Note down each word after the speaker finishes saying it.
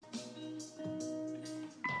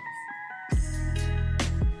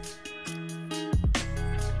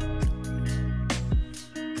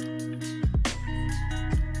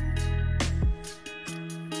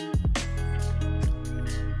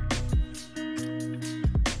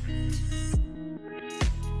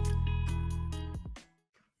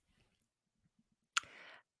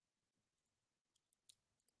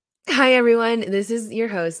Hi, everyone. This is your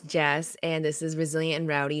host, Jess, and this is Resilient and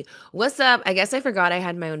Rowdy. What's up? I guess I forgot I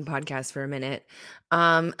had my own podcast for a minute.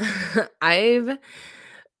 Um, I've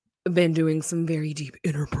been doing some very deep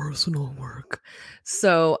interpersonal work.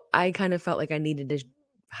 So I kind of felt like I needed to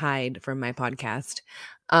hide from my podcast.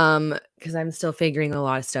 Because I'm still figuring a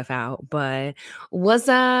lot of stuff out. But what's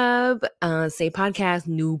up? Say podcast,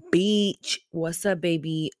 new beach. What's up,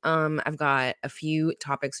 baby? I've got a few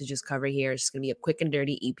topics to just cover here. It's just gonna be a quick and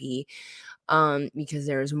dirty EP. Because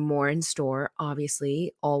there's more in store,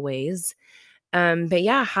 obviously, always. But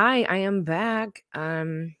yeah, hi, I am back.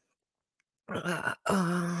 Uh, um,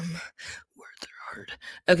 words are hard.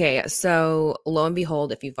 Okay, so lo and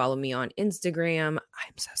behold, if you follow me on Instagram,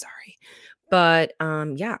 I'm so sorry. But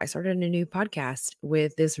yeah, I started a new podcast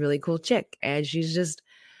with this really cool chick, and she's just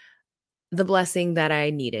the blessing that I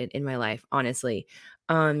needed in my life, honestly.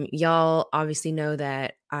 Y'all obviously know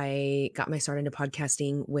that I got my start into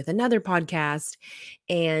podcasting with another podcast,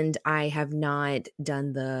 and I have not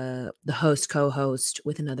done the host co-host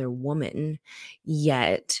with another woman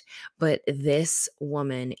yet. But this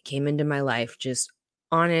woman came into my life just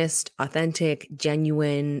honest, authentic,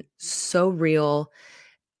 genuine, so real,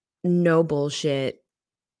 no bullshit,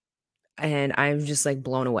 and I'm just like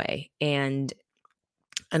blown away. And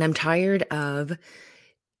I'm tired of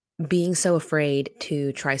being so afraid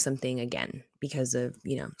to try something again because of,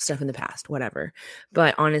 stuff in the past, whatever.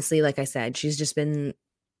 But honestly, like I said, she's just been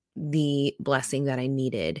the blessing that I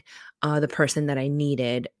needed, the person that I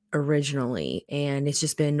needed originally. And it's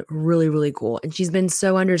just been really, really cool. And she's been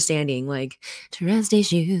so understanding, like trust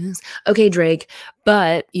issues. Okay, Drake.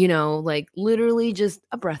 But, like literally just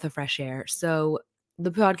a breath of fresh air. So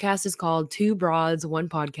the podcast is called Two Broads, One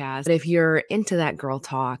Podcast. But if you're into that girl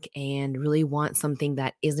talk and really want something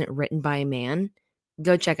that isn't written by a man,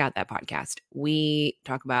 go check out that podcast. We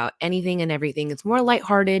talk about anything and everything. It's more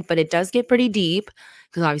lighthearted, but it does get pretty deep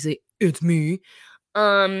because obviously it's me.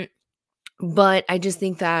 Um, but I just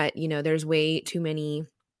think that, there's way too many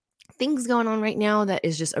things going on right now that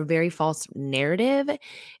is just a very false narrative,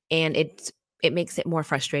 and it makes it more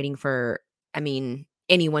frustrating for, I mean,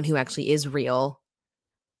 anyone who actually is real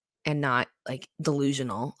and not like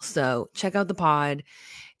delusional. So check out the pod.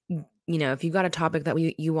 If you got a topic that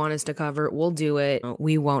you want us to cover, we'll do it.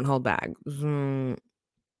 We won't hold back.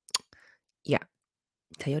 Yeah,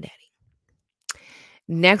 tell your daddy.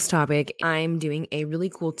 Next topic, I'm doing a really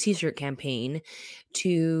cool t-shirt campaign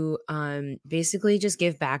to basically just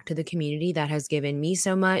give back to the community that has given me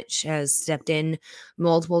so much, has stepped in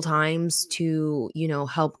multiple times to,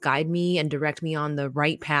 help guide me and direct me on the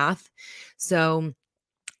right path. So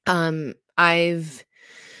I've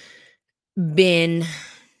been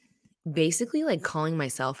basically like calling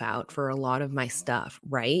myself out for a lot of my stuff,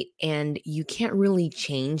 right? And you can't really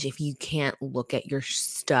change if you can't look at your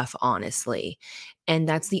stuff honestly. And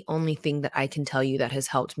that's the only thing that I can tell you that has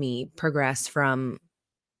helped me progress from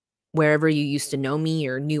wherever you used to know me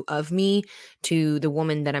or knew of me to the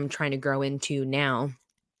woman that I'm trying to grow into now.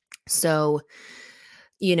 So,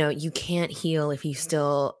 you can't heal if you're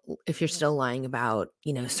still lying about,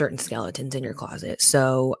 certain skeletons in your closet.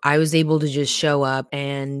 So, I was able to just show up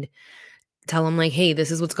and tell them like, hey,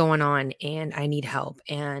 this is what's going on and I need help.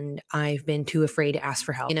 And I've been too afraid to ask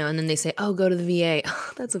for help, and then they say, oh, go to the VA.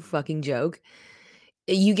 That's a fucking joke.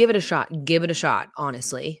 You give it a shot,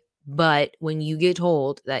 honestly. But when you get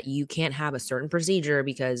told that you can't have a certain procedure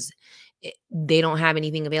because they don't have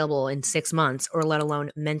anything available in 6 months, or let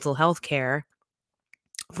alone mental health care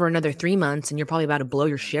for another 3 months, and you're probably about to blow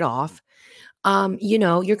your shit off,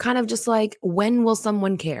 you're kind of just like, when will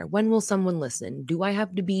someone care? When will someone listen? Do I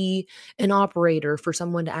have to be an operator for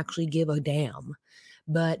someone to actually give a damn?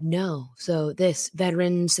 But no. So this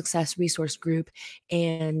veteran success resource group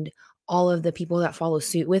and all of the people that follow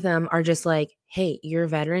suit with them are just like, hey, you're a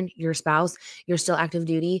veteran, you're a spouse, you're still active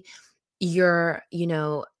duty, you're,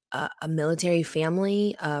 a military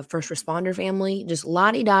family, a first responder family, just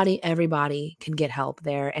lottie dottie, everybody can get help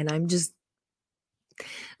there. And I'm just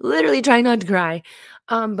literally trying not to cry.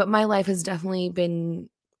 But my life has definitely been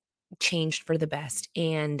changed for the best,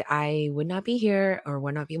 and I would not be here or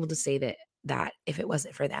would not be able to say that if it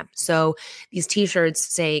wasn't for them. So these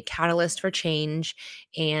t-shirts say Catalyst for Change,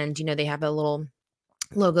 and they have a little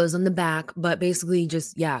logos on the back, but basically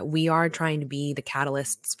just, yeah, we are trying to be the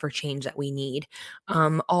catalysts for change that we need.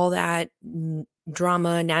 All that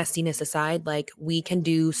drama nastiness aside, like, we can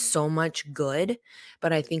do so much good,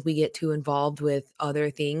 but I think we get too involved with other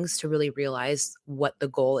things to really realize what the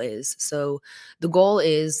goal is. So the goal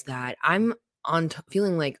is that I'm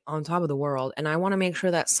feeling like on top of the world, and I want to make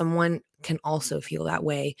sure that someone can also feel that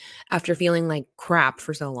way after feeling like crap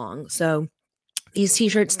for so long. So These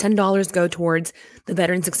t-shirts, $10 go towards the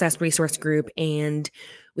Veteran Success Resource Group, and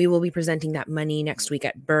we will be presenting that money next week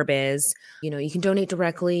at Burbiz. You can donate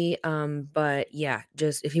directly. But yeah,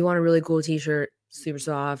 just if you want a really cool t-shirt, super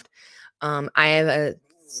soft. I have a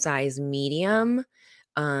size medium.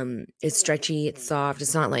 It's stretchy, it's soft.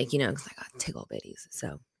 It's not like, it's like a tickle bitties.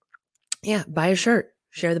 So yeah, buy a shirt,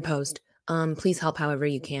 share the post. Please help however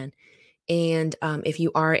you can. And if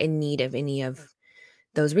you are in need of any of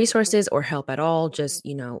those resources or help at all, just,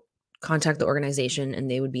 contact the organization and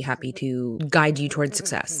they would be happy to guide you towards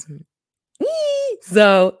success.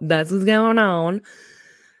 So that's what's going on.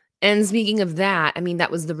 And speaking of that, I mean, that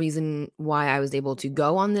was the reason why I was able to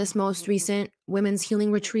go on this most recent women's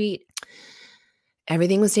healing retreat.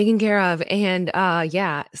 Everything was taken care of. And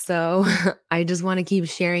yeah, so I just want to keep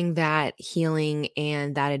sharing that healing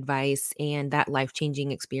and that advice and that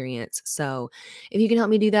life-changing experience. So if you can help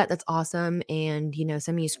me do that, that's awesome. And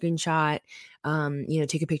send me a screenshot,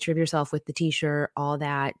 take a picture of yourself with the t-shirt, all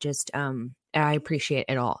that. Just I appreciate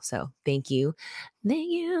it all. So thank you.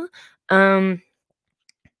 Thank you. And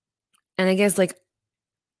I guess like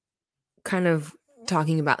kind of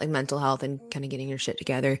talking about like mental health and kind of getting your shit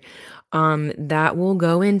together. That will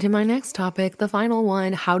go into my next topic, the final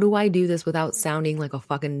one. How do I do this without sounding like a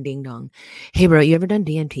fucking ding dong? Hey bro, you ever done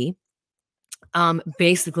DMT?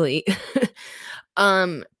 Basically.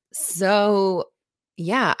 um, so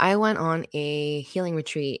yeah, I went on a healing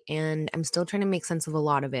retreat and I'm still trying to make sense of a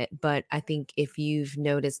lot of it, but I think if you've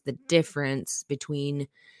noticed the difference between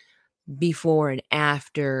before and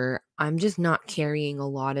after, I'm just not carrying a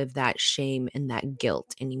lot of that shame and that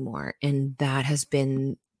guilt anymore. And that has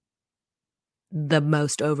been the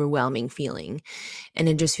most overwhelming feeling. And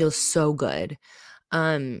it just feels so good.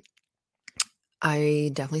 Um, I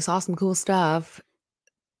definitely saw some cool stuff.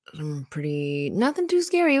 Nothing too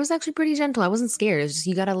scary. It was actually pretty gentle. I wasn't scared. It's just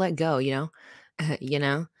you gotta let go, you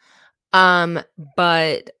know? Um,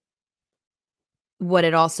 but what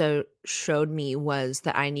it also showed me was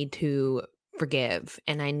that I need to forgive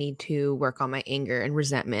and I need to work on my anger and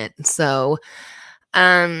resentment. So,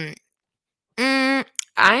 um, mm,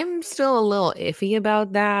 I'm still a little iffy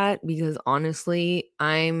about that because honestly,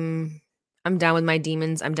 I'm down with my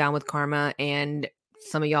demons. I'm down with karma, and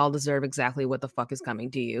some of y'all deserve exactly what the fuck is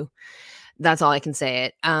coming to you. That's all I can say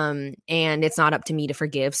it. And it's not up to me to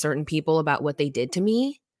forgive certain people about what they did to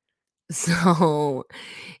me. So,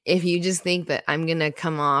 if you just think that I'm gonna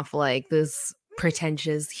come off like this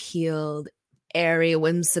pretentious, healed, airy,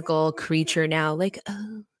 whimsical creature now, like,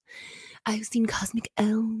 oh, I've seen cosmic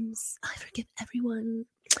elves. I forgive everyone.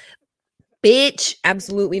 Bitch,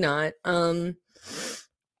 absolutely not.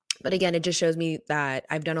 But again, it just shows me that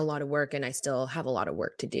I've done a lot of work and I still have a lot of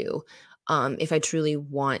work to do. If I truly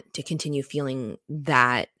want to continue feeling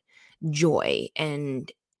that joy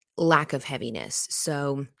and lack of heaviness.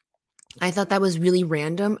 So I thought that was really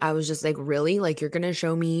random. I was just like, really? Like, you're going to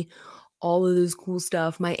show me all of this cool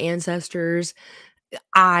stuff, my ancestors'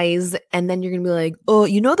 eyes, and then you're going to be like, oh,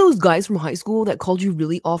 those guys from high school that called you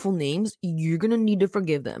really awful names? You're going to need to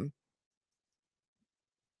forgive them.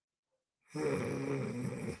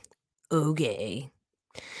 Okay.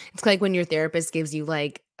 It's like when your therapist gives you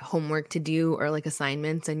like homework to do or like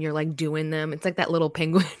assignments and you're like doing them. It's like that little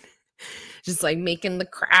penguin just like making the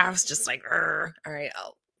crafts, just like, all right,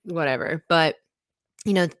 whatever. But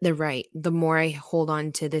they're right. The more I hold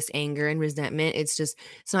on to this anger and resentment, it's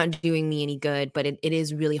not doing me any good, but it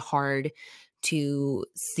is really hard to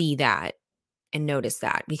see that and notice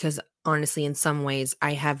that because honestly, in some ways,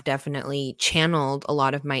 I have definitely channeled a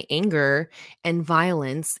lot of my anger and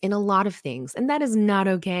violence in a lot of things, and that is not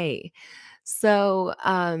okay. So,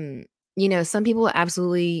 some people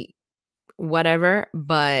absolutely whatever,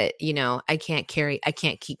 but I can't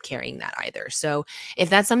keep carrying that either. So if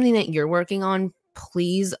that's something that you're working on,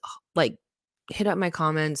 please like hit up my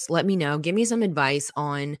comments, let me know, give me some advice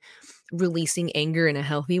on releasing anger in a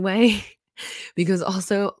healthy way. Because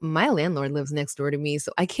also my landlord lives next door to me,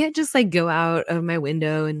 so I can't just like go out of my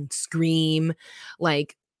window and scream.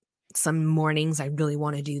 Like some mornings I really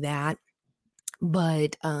want to do that.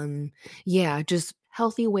 But yeah, just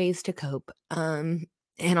healthy ways to cope. And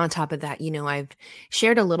on top of that, I've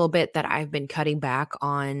shared a little bit that I've been cutting back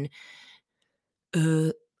on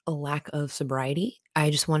uh, a lack of sobriety. I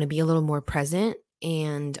just want to be a little more present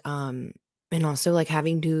and also like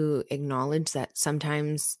having to acknowledge that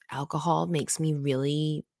sometimes alcohol makes me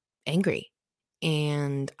really angry.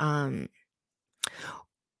 And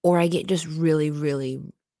or I get just really really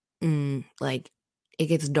like it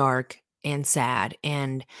gets dark and sad,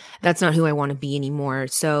 and that's not who I want to be anymore.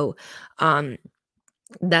 So um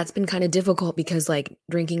that's been kind of difficult because like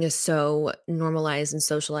drinking is so normalized and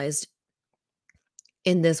socialized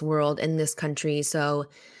in this world, in this country. So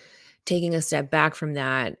taking a step back from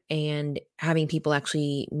that and having people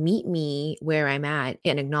actually meet me where I'm at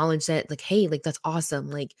and acknowledge that, like, hey, like, that's awesome.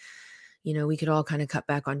 Like, we could all kind of cut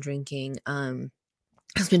back on drinking.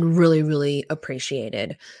 Has been really, really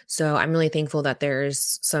appreciated. So I'm really thankful that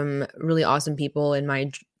there's some really awesome people in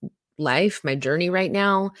my life, my journey right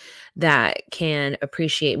now that can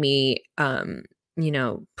appreciate me,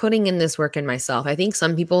 putting in this work in myself. I think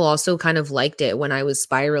some people also kind of liked it when I was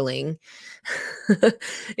spiraling.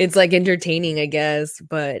 It's like entertaining, I guess,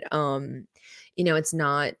 but it's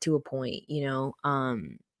not to a point,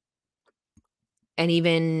 and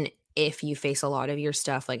even if you face a lot of your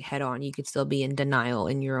stuff like head on, you could still be in denial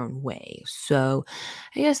in your own way. So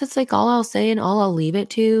I guess that's like all I'll say and all I'll leave it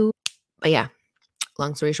to. But yeah,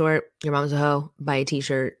 long story short, your mom's a hoe, buy a t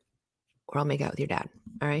shirt, or I'll make out with your dad.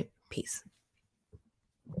 All right. Peace.